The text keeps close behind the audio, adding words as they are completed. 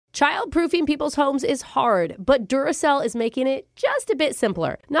Childproofing people's homes is hard, but Duracell is making it just a bit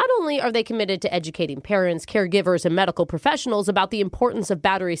simpler. Not only are they committed to educating parents, caregivers, and medical professionals about the importance of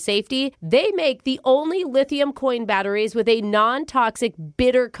battery safety, they make the only lithium coin batteries with a non-toxic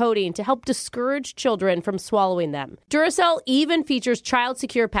bitter coating to help discourage children from swallowing them. Duracell even features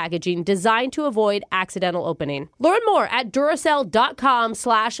child-secure packaging designed to avoid accidental opening. Learn more at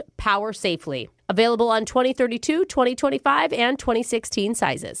Duracell.com/powersafely. Available on 2032, 2025, and 2016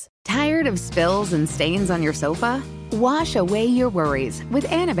 sizes. Tired of spills and stains on your sofa? Wash away your worries with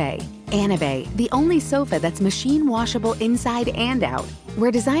Anabei. Anabei, the only sofa that's machine washable inside and out,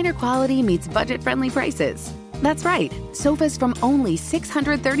 where designer quality meets budget-friendly prices. That's right, sofas from only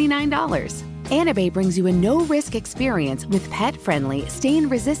 $639. Anabei brings you a no-risk experience with pet-friendly,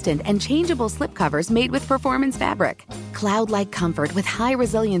 stain-resistant, and changeable slipcovers made with performance fabric, cloud-like comfort with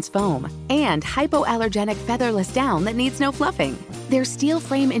high-resilience foam, and hypoallergenic featherless down that needs no fluffing. Their steel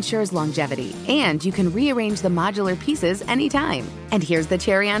frame ensures longevity, and you can rearrange the modular pieces anytime. And here's the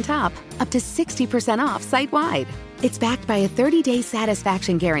cherry on top, up to 60% off site-wide. It's backed by a 30-day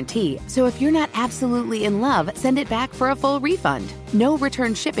satisfaction guarantee, so if you're not absolutely in love, send it back for a full refund. No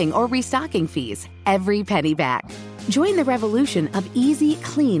return shipping or restocking fees. Every penny back. Join the revolution of easy,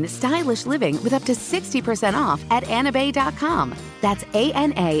 clean, stylish living with up to 60% off at anabei.com. That's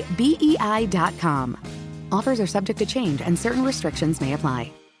ANABEI.com. Offers are subject to change and certain restrictions may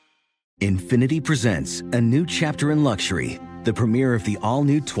apply. Infinity presents a new chapter in luxury, the premiere of the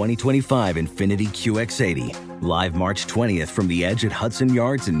all-new 2025 Infinity QX80, live March 20th from the Edge at Hudson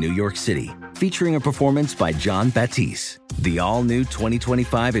Yards in New York City, featuring a performance by John Batiste. The all-new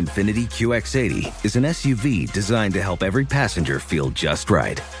 2025 Infinity QX80 is an SUV designed to help every passenger feel just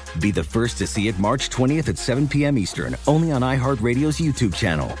right. Be the first to see it March 20th at 7 p.m. Eastern, only on iHeartRadio's YouTube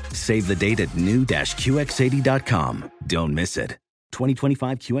channel. Save the date at new-QX80.com. Don't miss it.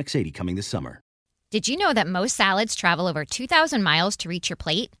 2025 QX80 coming this summer. Did you know that most salads travel over 2,000 miles to reach your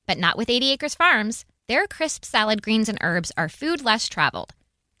plate? But not with 80 Acres Farms. Their crisp salad greens and herbs are food less traveled,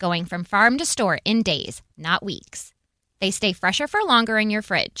 going from farm to store in days, not weeks. They stay fresher for longer in your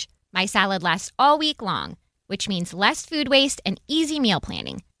fridge. My salad lasts all week long, which means less food waste and easy meal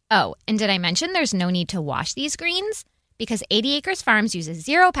planning. Oh, and did I mention there's no need to wash these greens? Because 80 Acres Farms uses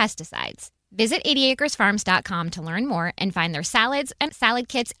zero pesticides. Visit 80acresfarms.com to learn more and find their salads and salad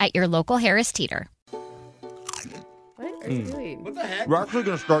kits at your local Harris Teeter. What are you doing? What the heck? We're actually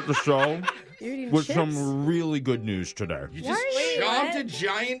going to start the show You're eating with chips? some really good news today. You just chomped a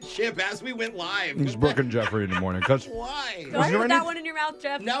giant chip as we went live. It's Brooke and Jeffrey in the morning. Because Why? Why there put any- that one in your mouth,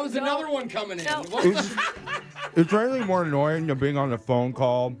 Jeff? Now there's another one coming in. No. What the- is there anything more annoying than being on a phone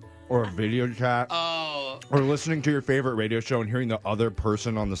call or a video chat Oh. or listening to your favorite radio show and hearing the other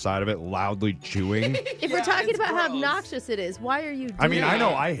person on the side of it loudly chewing? If we're talking about how obnoxious it is, why are you doing I mean, I it?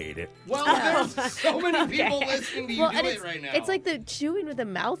 know I hate it. Well, there's so many people listening to you do and it right now. it's like the chewing with the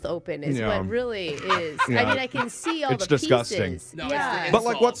mouth open is Yeah. what really is. Yeah. I mean, I can see all It's the disgusting. pieces. No, it's yeah. the But,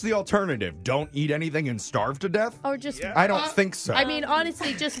 like, insult. what's the alternative? Don't eat anything and starve to death? Or just, I don't think so. I mean,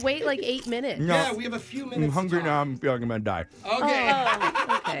 honestly, just wait like 8 minutes. No. Yeah, we have a few minutes. I'm hungry to now. talk. I'm feeling like I'm going to die. Okay.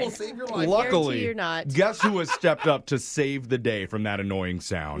 Oh, okay. We'll save your life. Luckily, you're not. guess who has stepped up to save the day from that annoying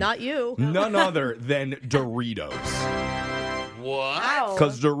sound? Not you. None other than Doritos. What?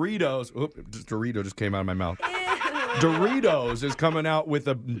 Because Dorito just came out of my mouth. Doritos is coming out with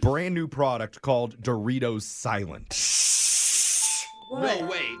a brand new product called Doritos Silent. No,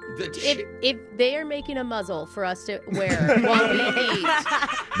 wait. If they are making a muzzle for us to wear while we eat,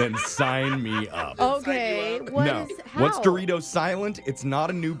 Then sign me up. okay, Sign you up. what No. is how? What's Doritos Silent? It's not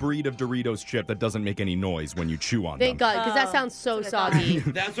a new breed of Doritos chip that doesn't make any noise when you chew on Thank them. God, because that sounds so soggy.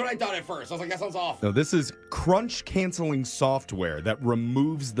 That's what I thought at first. I was like, that sounds awful. No, this is crunch canceling software that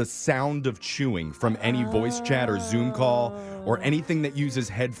removes the sound of chewing from any voice chat or Zoom call or anything that uses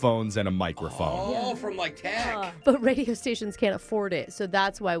headphones and a microphone. Oh, from like tech. But radio stations can't afford it, so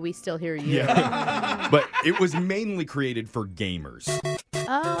that's why we still hear you. Yeah. But it was mainly created for gamers.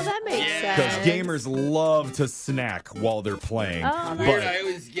 Oh, that makes Because sense. gamers love to snack while they're playing. Oh, Weird. I but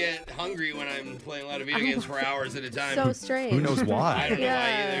always get hungry when I'm playing a lot of video games for hours at a time. So strange. who knows I why? don't know why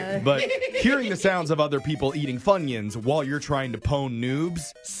Yeah. either. But hearing the sounds of other people eating Funyuns while you're trying to pwn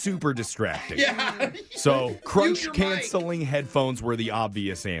noobs, super distracting. Yeah. So, crunch your mic. canceling headphones were the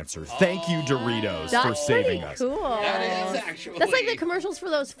obvious answer. Thank you, Doritos, for That's saving pretty us. cool. That is actually. That's like the commercials for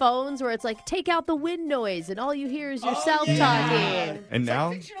those phones where it's like, take out the wind noise, and all you hear is yourself yeah. talking. And It's like Yeah.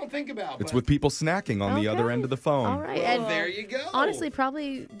 Things you don't think about. It's but- with people snacking on the other end of the phone. All right. Well, And there you go. honestly,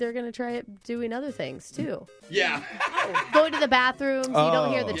 probably they're going to try it doing other things too. Yeah. Going to the bathrooms, you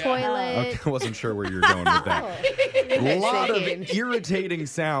don't hear the Oh. toilet. Okay, I wasn't sure where you're going with that. A lot of irritating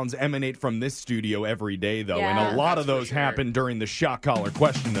sounds emanate from this studio every day, though, and Yeah. a lot of That's for those sure. happen during the shock collar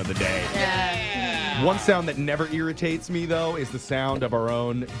question of the day. Yeah. One sound that never irritates me, though, is the sound of our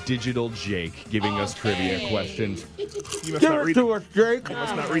own Digital Jake giving us trivia questions. You must not read us, Jake. You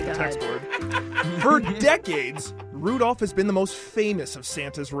must not read the text board. For decades, Rudolph has been the most famous of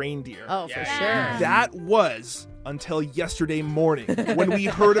Santa's reindeer. Oh, for sure. That was until yesterday morning when we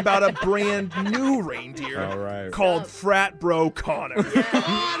heard about a brand new reindeer All right. called Frat Bro Connor,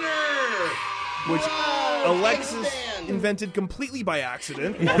 which Alexis invented completely by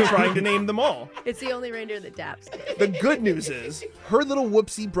accident while trying to name them all. It's the only reindeer that daps. The good news is, her little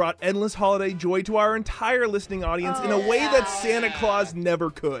whoopsie brought endless holiday joy to our entire listening audience in a way that Santa Claus never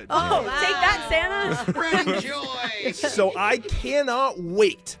could. Oh, take that, Santa. Spreading joy. So I cannot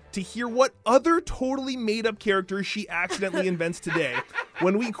wait to hear what other totally made-up characters she accidentally invents today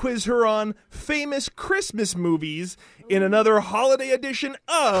when we quiz her on famous Christmas movies in another holiday edition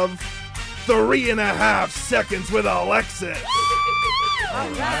of 3.5 Seconds with Alexis. All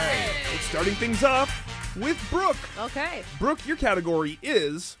right. It's starting things off with Brooke. Okay. Brooke, your category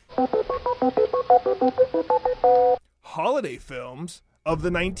is holiday films of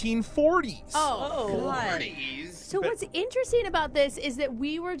the 1940s. Oh, God. Parties. So what's interesting about this is that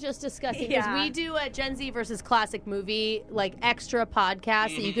we were just discussing, because Yeah. we do a Gen Z versus classic movie, like, extra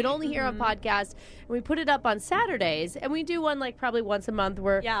podcast that you can only hear on podcast, and we put it up on Saturdays, and we do one, like, probably once a month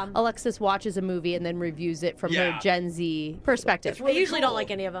where Yeah. Alexis watches a movie and then reviews it from her Yeah. Gen Z perspective. I usually don't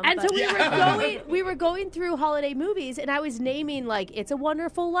like any of them. And so but- we were going through holiday movies, and I was naming, like, It's a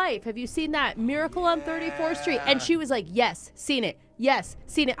Wonderful Life. Have you seen that? Miracle on 34th Street. And she was like, yes, seen it. Yes,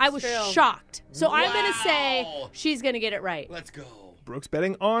 seen it. I was true. shocked. So I'm going to Wow. say she's going to get it right. Let's go. Brooke's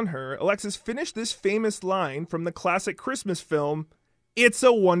betting on her. Alexis finished this famous line from the classic Christmas film, It's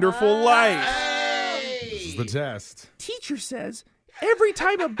a Wonderful Life. This is the test. Teacher says, every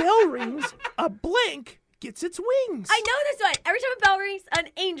time a bell rings, a blank gets its wings. I know this one. Every time a bell rings, an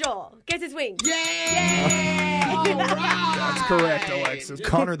angel gets his wings. All right. That's correct, Alexis.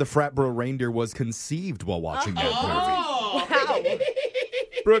 Connor the Frat Bro Reindeer was conceived while watching that movie. Oh. Wow.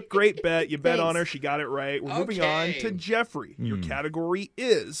 Brooke, great bet. You bet Thanks. on her. She got it right. We're moving on Okay. to Jeffrey. Your category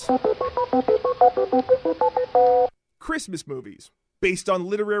is Christmas movies based on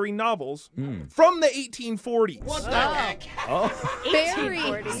literary novels from the 1840s. What the heck? Very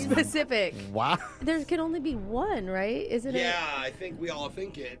 1840s. specific. Wow. There can only be one, right? Isn't it? Yeah, I think we all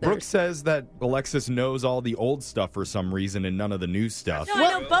think it. Brooke says that Alexis knows all the old stuff for some reason and none of the new stuff. No,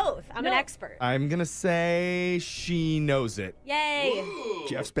 I know both. I'm an No. expert. I'm going to say she knows it. Yay.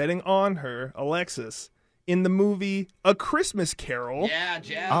 Jeff's betting on her. Alexis, in the movie A Christmas Carol, Yeah,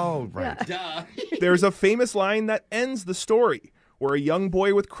 Jeff. Oh, right. Duh. there's a famous line that ends the story where a young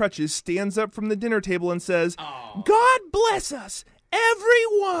boy with crutches stands up from the dinner table and says, God bless us,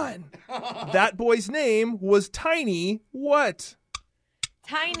 everyone. That boy's name was Tiny what?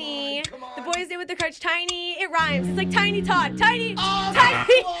 Tiny. The boy's name with the crutch. Tiny. It rhymes. It's like Tiny Todd. Tiny. Oh,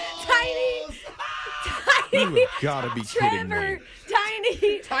 Tiny. close. Tiny. You Tiny. have got to be kidding Trevor. me.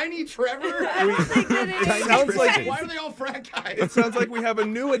 Tiny. Tiny Trevor? I don't think that it is. Sounds like Why are they all frat guys? it sounds like we have a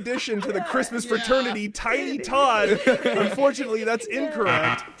new addition to the Christmas fraternity, Tiny Todd. Unfortunately, that's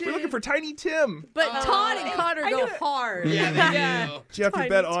incorrect. We're looking for Tiny Tim. But Todd and Connor go hard. Yeah, they do. Jeff, you Tiny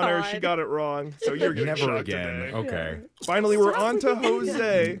bet on her. Todd. She got it wrong. So you're getting Never shocked again. today. Okay. Finally, we're on to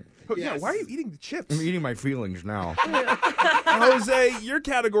Jose. Yeah, Yes. why are you eating the chips? I'm eating my feelings now. Jose, your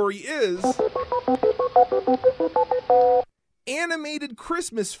category is animated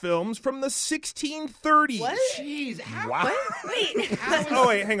Christmas films from the 1630s. What? Jeez, how? Wow. Wait. Oh,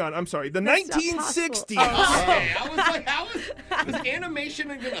 wait, hang on. I'm sorry. The not 1960s. Okay, I was like, was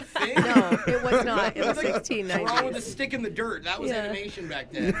animation even a thing? No, it was not. It was Draw with a 1690s. stick in the dirt. That was Yeah. animation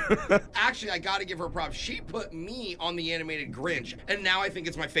back then. Actually, I got to give her props. She put me on the animated Grinch, and now I think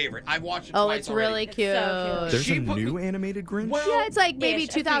it's my favorite. I've watched it Oh, twice it's already. really cute. so cute. There's She a put new me- animated Grinch? Well, Yeah, it's like maybe Ish,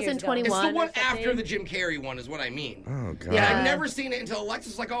 a few years ago. it's 2021. the one or something. after the Jim Carrey one is what I mean. Oh, God. Yeah. I've never seen it until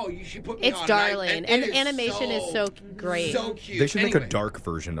Alexis was like, oh, you should put me It's on. darling. And it the animation is so great. So cute. They should make a Anyway. dark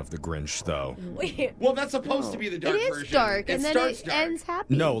version of the Grinch, though. Wait. Well, that's supposed to be the dark It is version. dark, It and then starts it dark. ends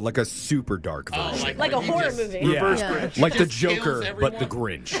happy. No, like a super dark Oh, version. Like a he horror just- movie. Yeah. Reverse Yeah. Grinch. Like the just kills Joker, but the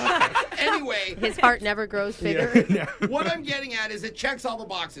everyone. Grinch. Anyway, His heart never grows bigger. what I'm getting at is it checks all the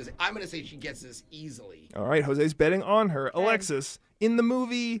boxes. I'm going to say she gets this easily. All right, Jose's betting on her. Alexis, in the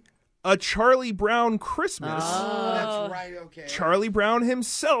movie A Charlie Brown Christmas. Oh, that's right, okay. Charlie Brown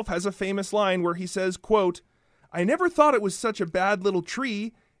himself has a famous line where he says, quote, "I never thought it was such a bad little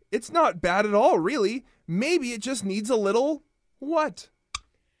tree. It's not bad at all, really. Maybe it just needs a little what?"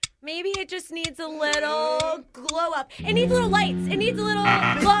 Maybe it just needs a little glow up. It needs little lights. It needs a little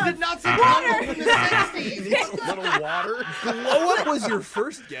glow. Did not say glow up in the 60s. Little water. Glow up was your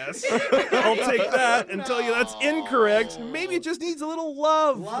first guess. I'll take that and tell you that's incorrect. Maybe it just needs a little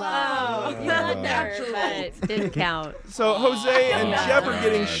love. Oh, you got there, but it didn't count. So Jose and Jeff are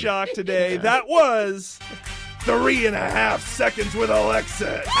getting shocked today. That was 3.5 seconds with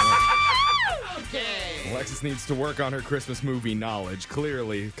Alexis. Alexis needs to work on her Christmas movie knowledge,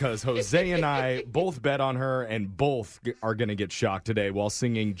 clearly, because Jose and I both bet on her and both are going to get shocked today while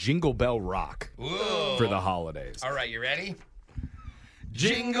singing Jingle Bell Rock for the holidays. All right, you ready?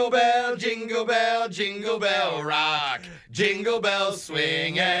 Jingle bell, jingle bell, jingle bell rock. Jingle bells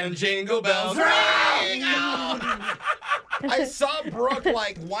swing and jingle bells ring. I saw Brooke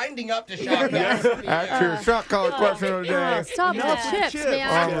winding up to shot That's your shot collar question of the day. Stop with the chips,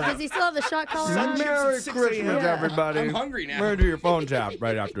 man. Oh. Does he still have the shot collar on? Merry 6 Christmas, a.m. everybody. I'm hungry now. We're going to do your phone tap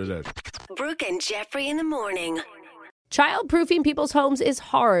right after this. Brooke and Jeffrey in the morning. Childproofing people's homes is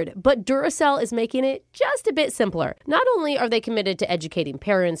hard, but Duracell is making it just a bit simpler. Not only are they committed to educating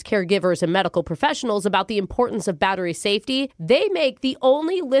parents, caregivers, and medical professionals about the importance of battery safety, they make the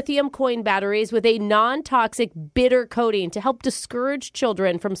only lithium coin batteries with a non-toxic bitter coating to help discourage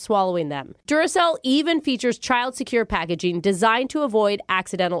children from swallowing them. Duracell even features child-secure packaging designed to avoid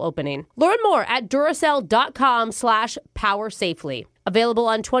accidental opening. Learn more at Duracell.com/powersafely. Available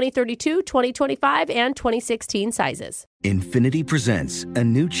on 2032, 2025, and 2016 sizes. Infinity presents a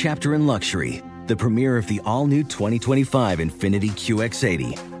new chapter in luxury, the premiere of the all-new 2025 Infinity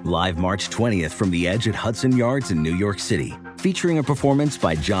QX80, live March 20th from the Edge at Hudson Yards in New York City, featuring a performance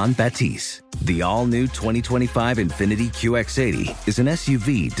by John Batiste. The all-new 2025 Infinity QX80 is an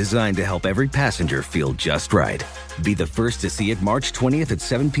SUV designed to help every passenger feel just right. Be the first to see it March 20th at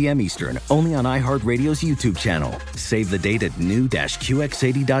 7 p.m. Eastern, only on iHeartRadio's YouTube channel. Save the date at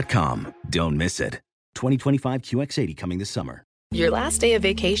new-QX80.com. Don't miss it. 2025 QX80 coming this summer. Your last day of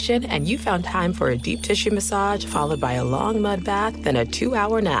vacation and you found time for a deep tissue massage followed by a long mud bath, then a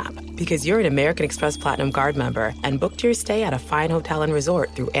 2-hour nap. Because you're an American Express Platinum Card member and booked your stay at a fine hotel and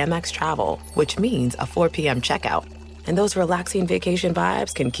resort through Amex Travel, which means a 4 p.m. checkout. And those relaxing vacation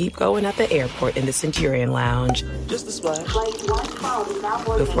vibes can keep going at the airport in the Centurion Lounge. Just a splash.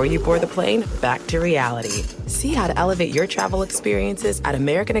 Before you board the plane, back to reality. See how to elevate your travel experiences at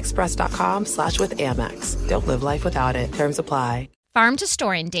americanexpress.com/withAmex. Don't live life without it. Terms apply. Farm to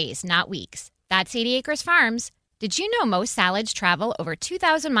store in days, not weeks. That's 80 Acres Farms. Did you know most salads travel over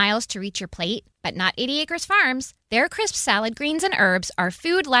 2,000 miles to reach your plate? But not 80 Acres Farms. Their crisp salad greens and herbs are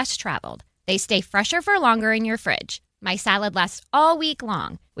food less traveled. They stay fresher for longer in your fridge. My salad lasts all week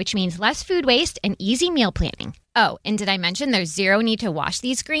long, which means less food waste and easy meal planning. Oh, and did I mention there's zero need to wash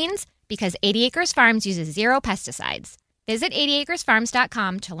these greens? Because 80 Acres Farms uses zero pesticides. Visit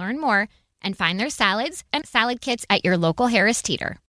 80acresfarms.com to learn more and find their salads and salad kits at your local Harris Teeter.